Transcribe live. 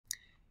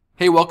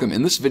Hey, welcome.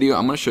 In this video,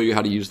 I'm going to show you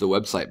how to use the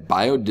website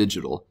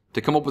BioDigital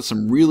to come up with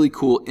some really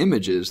cool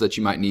images that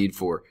you might need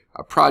for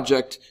a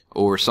project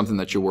or something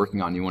that you're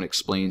working on. You want to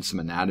explain some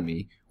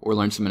anatomy or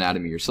learn some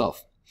anatomy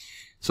yourself.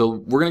 So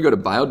we're going to go to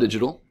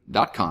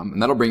biodigital.com,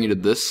 and that'll bring you to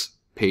this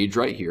page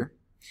right here.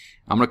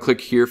 I'm going to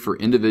click here for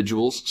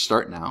individuals,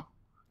 start now.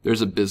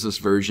 There's a business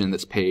version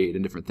that's paid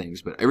and different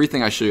things, but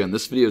everything I show you on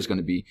this video is going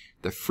to be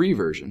the free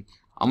version.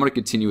 I'm going to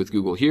continue with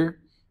Google here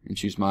and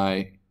choose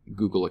my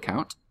Google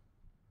account.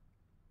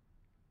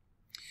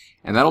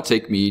 And that'll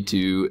take me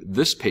to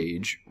this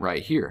page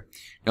right here.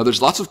 Now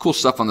there's lots of cool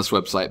stuff on this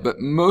website, but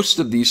most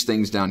of these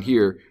things down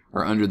here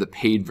are under the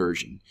paid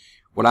version.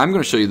 What I'm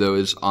going to show you though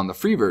is on the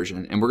free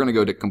version, and we're going to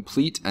go to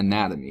Complete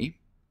Anatomy.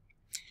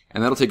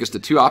 And that'll take us to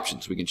two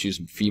options. We can choose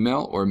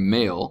female or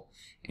male.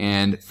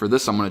 And for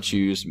this I'm going to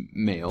choose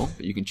male,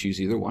 but you can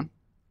choose either one.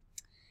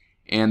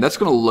 And that's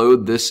going to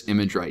load this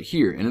image right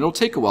here. And it'll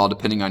take a while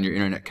depending on your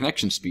internet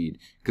connection speed,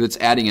 because it's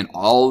adding in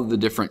all of the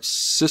different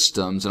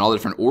systems and all the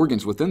different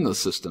organs within those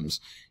systems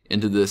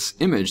into this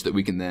image that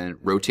we can then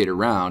rotate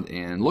around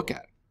and look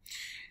at.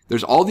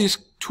 There's all these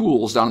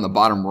tools down in the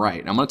bottom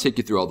right. I'm going to take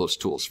you through all those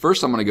tools.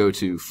 First I'm going to go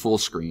to full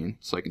screen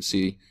so I can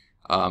see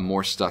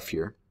more stuff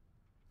here.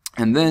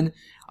 And then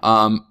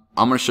I'm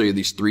going to show you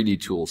these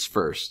 3D tools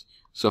first.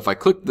 So if I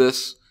click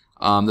this,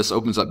 this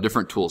opens up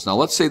different tools. Now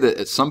let's say that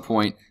at some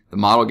point the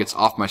model gets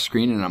off my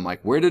screen and I'm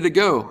like, where did it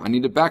go? I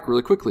need it back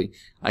really quickly.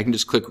 I can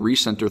just click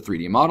Recenter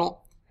 3D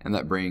Model, and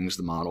that brings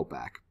the model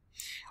back.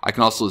 I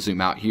can also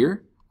zoom out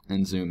here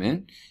and zoom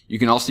in. You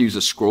can also use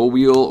a scroll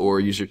wheel or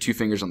use your two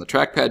fingers on the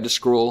trackpad to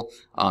scroll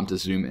to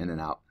zoom in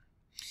and out.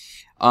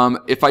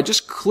 If I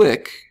just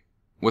click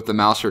with the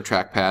mouse or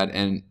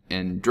trackpad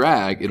and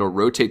drag, it'll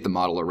rotate the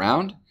model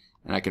around,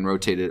 and I can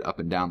rotate it up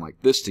and down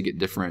like this to get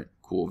different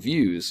cool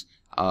views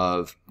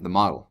of the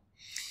model.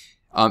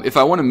 If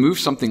I want to move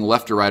something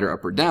left or right or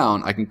up or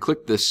down, I can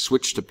click this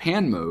switch to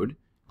pan mode.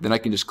 Then I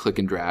can just click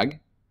and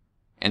drag,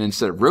 and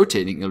instead of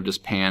rotating, it'll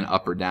just pan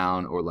up or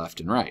down or left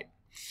and right.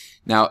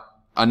 Now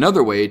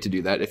another way to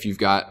do that, if you've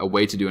got a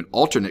way to do an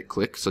alternate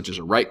click, such as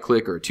a right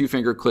click or a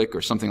two-finger click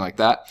or something like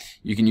that,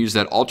 you can use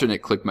that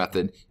alternate click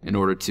method in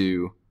order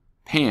to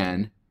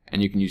pan,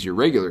 and you can use your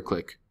regular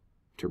click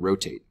to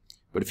rotate.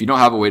 But if you don't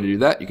have a way to do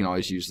that, you can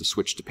always use the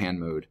switch to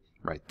pan mode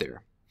right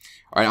there.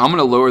 All right, I'm going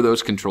to lower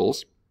those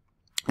controls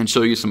and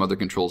show you some other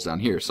controls down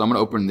here. So I'm going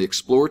to open the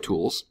Explore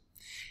tools,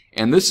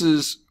 and this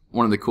is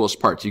one of the coolest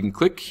parts. You can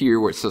click here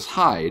where it says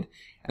hide,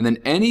 and then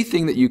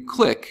anything that you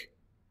click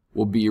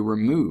will be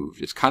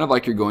removed. It's kind of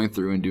like you're going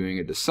through and doing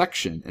a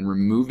dissection and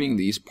removing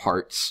these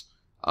parts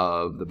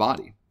of the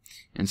body.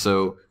 And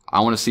so I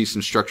want to see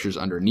some structures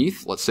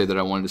underneath. Let's say that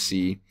I wanted to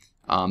see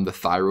the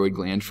thyroid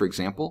gland, for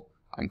example.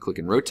 I can click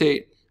and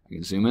rotate. I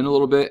can zoom in a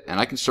little bit, and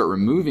I can start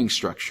removing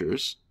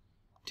structures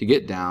to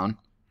get down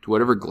to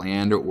whatever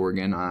gland or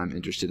organ I'm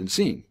interested in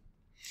seeing.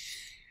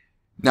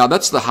 Now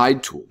that's the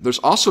hide tool. There's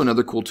also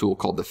another cool tool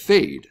called the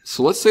fade.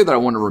 So let's say that I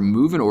want to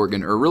remove an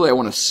organ, or really I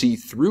want to see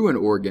through an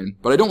organ,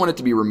 but I don't want it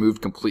to be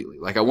removed completely.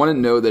 Like I want to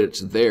know that it's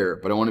there,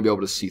 but I want to be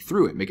able to see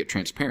through it, make it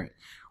transparent.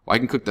 Well, I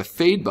can click the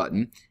fade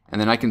button, and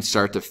then I can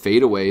start to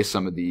fade away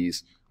some of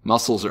these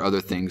muscles or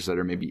other things that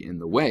are maybe in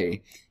the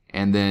way,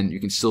 and then you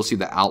can still see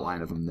the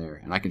outline of them there.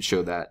 And I can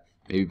show that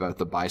maybe about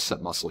the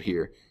bicep muscle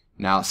here.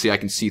 Now see, I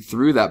can see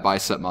through that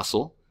bicep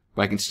muscle,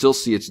 but I can still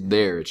see it's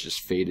there. It's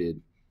just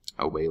faded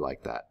away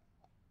like that.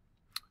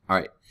 All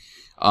right.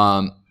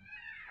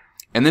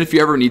 And then if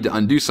you ever need to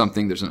undo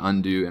something, there's an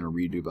undo and a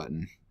redo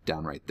button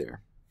down right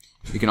there.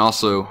 You can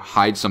also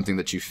hide something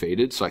that you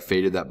faded. So I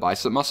faded that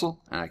bicep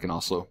muscle, and I can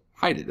also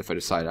hide it if I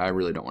decide I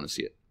really don't want to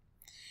see it.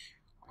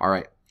 All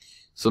right.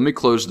 So let me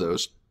close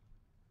those.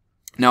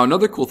 Now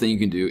another cool thing you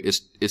can do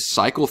is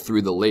cycle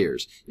through the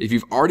layers. If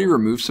you've already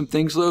removed some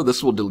things though,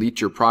 this will delete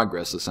your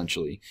progress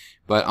essentially.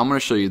 But I'm going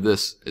to show you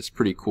this. It's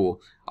pretty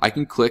cool. I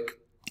can click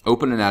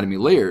Open Anatomy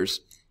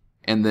Layers,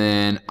 and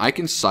then I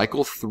can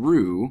cycle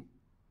through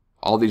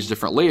all these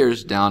different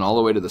layers down all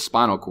the way to the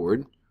spinal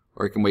cord,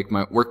 or I can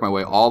work my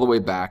way all the way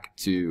back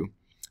to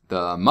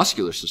the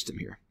muscular system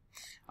here.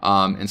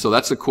 And so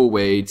that's a cool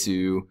way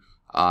to,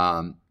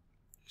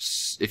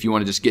 if you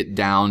want to just get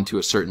down to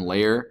a certain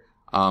layer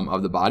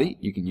of the body,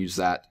 you can use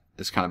that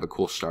as kind of a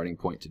cool starting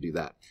point to do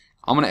that.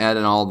 I'm going to add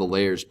in all the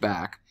layers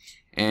back.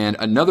 And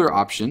another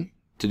option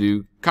to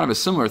do kind of a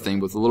similar thing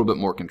with a little bit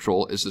more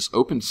control is this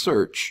Open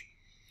Search.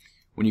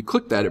 When you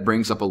click that, it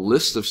brings up a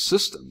list of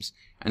systems.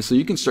 And so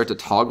you can start to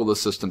toggle the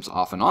systems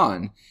off and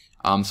on.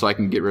 So I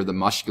can get rid of the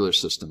muscular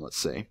system, let's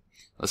say.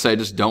 Let's say I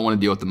just don't want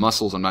to deal with the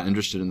muscles. I'm not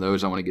interested in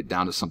those. I want to get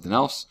down to something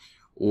else.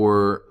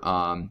 Or,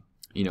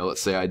 you know,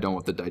 let's say I don't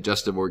want the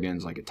digestive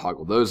organs. I could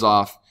toggle those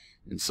off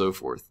and so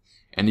forth.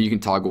 And then you can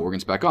toggle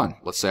organs back on.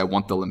 Let's say I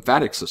want the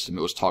lymphatic system.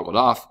 It was toggled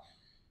off.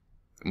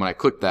 And when I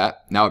click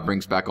that, now it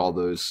brings back all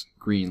those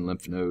green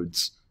lymph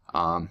nodes.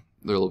 They're a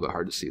little bit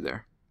hard to see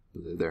there.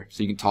 But they're there.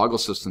 So you can toggle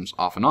systems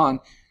off and on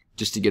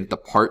just to get at the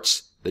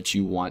parts that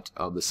you want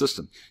of the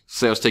system.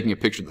 Say I was taking a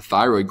picture of the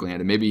thyroid gland,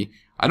 and maybe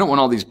I don't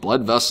want all these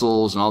blood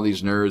vessels and all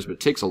these nerves, but it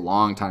takes a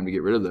long time to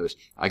get rid of those.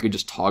 I could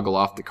just toggle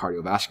off the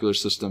cardiovascular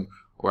system,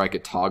 or I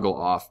could toggle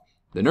off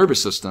the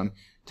nervous system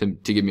to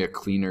give me a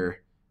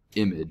cleaner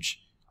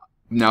image.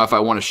 Now, if I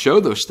want to show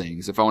those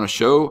things, if I want to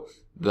show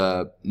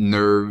the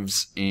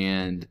nerves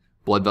and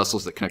blood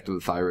vessels that connect to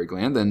the thyroid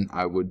gland, then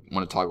I would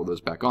want to toggle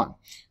those back on.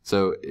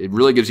 So it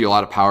really gives you a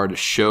lot of power to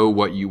show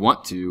what you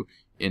want to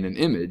in an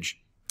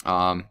image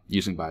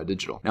using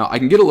BioDigital. Now, I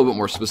can get a little bit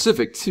more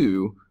specific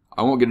too.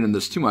 I won't get into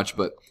this too much,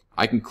 but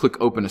I can click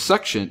open a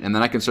section, and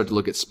then I can start to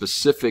look at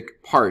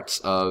specific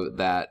parts of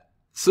that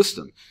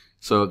system.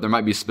 So there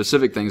might be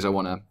specific things I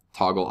want to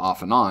toggle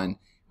off and on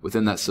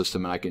within that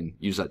system, and I can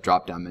use that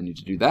drop-down menu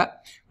to do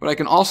that. But I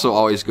can also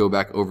always go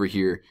back over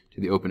here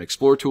to the Open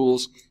Explore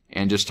tools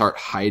and just start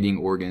hiding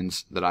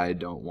organs that I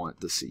don't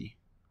want to see.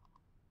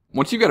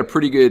 Once you've got a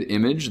pretty good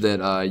image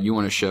that you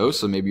want to show,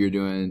 so maybe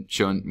you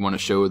want to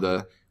show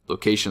the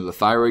location of the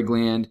thyroid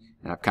gland,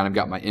 and I've kind of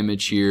got my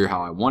image here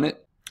how I want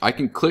it, I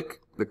can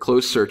click the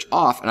close search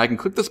off, and I can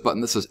click this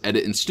button that says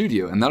Edit in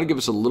Studio, and that'll give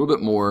us a little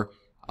bit more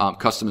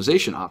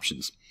customization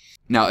options.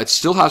 Now, it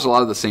still has a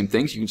lot of the same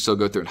things. You can still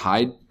go through and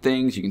hide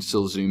things. You can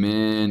still zoom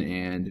in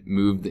and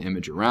move the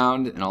image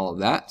around and all of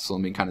that. So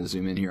let me kind of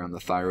zoom in here on the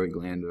thyroid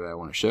gland that I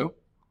want to show.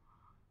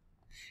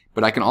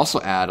 But I can also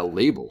add a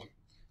label.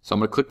 So I'm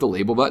going to click the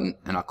label button,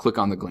 and I'll click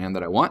on the gland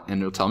that I want,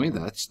 and it'll tell me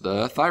that's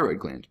the thyroid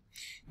gland.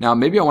 Now,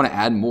 maybe I want to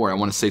add more. I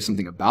want to say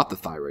something about the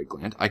thyroid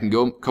gland. I can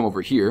come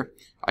over here.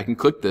 I can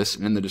click this,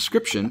 and in the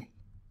description,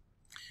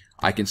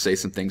 I can say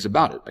some things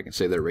about it. I can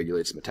say that it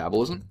regulates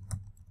metabolism.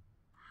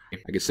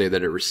 I can say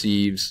that it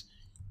receives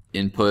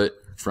input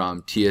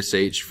from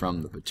TSH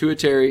from the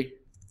pituitary.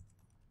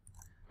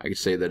 I can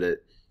say that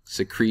it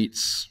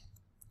secretes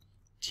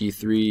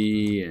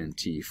T3 and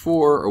T4,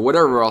 or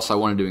whatever else I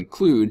wanted to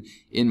include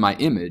in my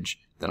image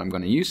that I'm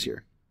going to use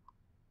here.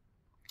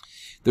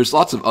 There's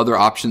lots of other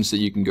options that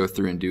you can go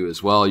through and do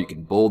as well. You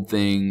can bold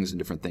things and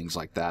different things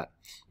like that.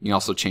 You can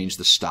also change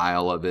the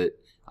style of it,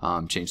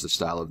 change the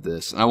style of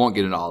this. And I won't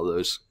get into all of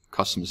those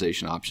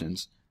customization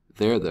options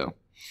there, though.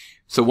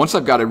 So once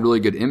I've got a really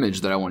good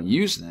image that I want to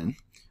use then,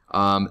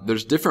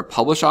 there's different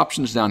publish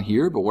options down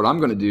here, but what I'm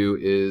going to do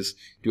is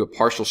do a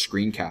partial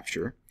screen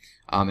capture.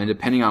 And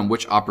depending on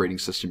which operating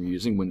system you're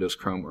using, Windows,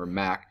 Chrome, or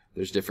Mac,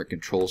 there's different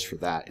controls for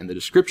that. In the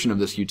description of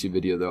this YouTube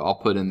video, though, I'll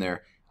put in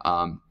there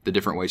the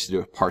different ways to do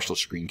a partial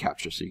screen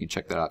capture, so you can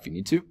check that out if you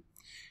need to.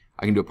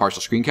 I can do a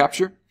partial screen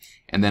capture,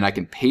 and then I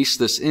can paste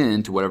this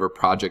into whatever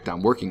project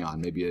I'm working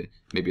on, maybe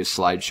a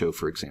slideshow,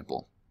 for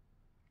example.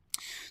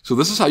 So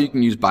this is how you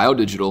can use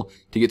BioDigital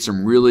to get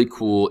some really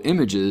cool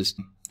images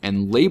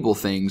and label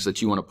things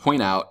that you want to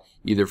point out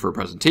either for a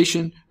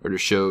presentation or to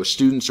show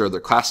students or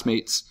other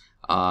classmates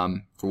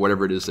for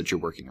whatever it is that you're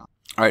working on.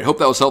 All right, hope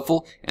that was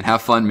helpful, and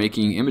have fun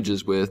making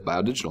images with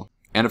BioDigital.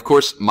 And of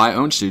course, my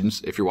own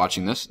students, if you're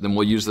watching this, then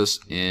we'll use this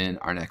in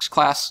our next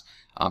class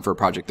for a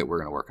project that we're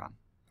going to work on.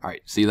 All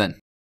right, see you then.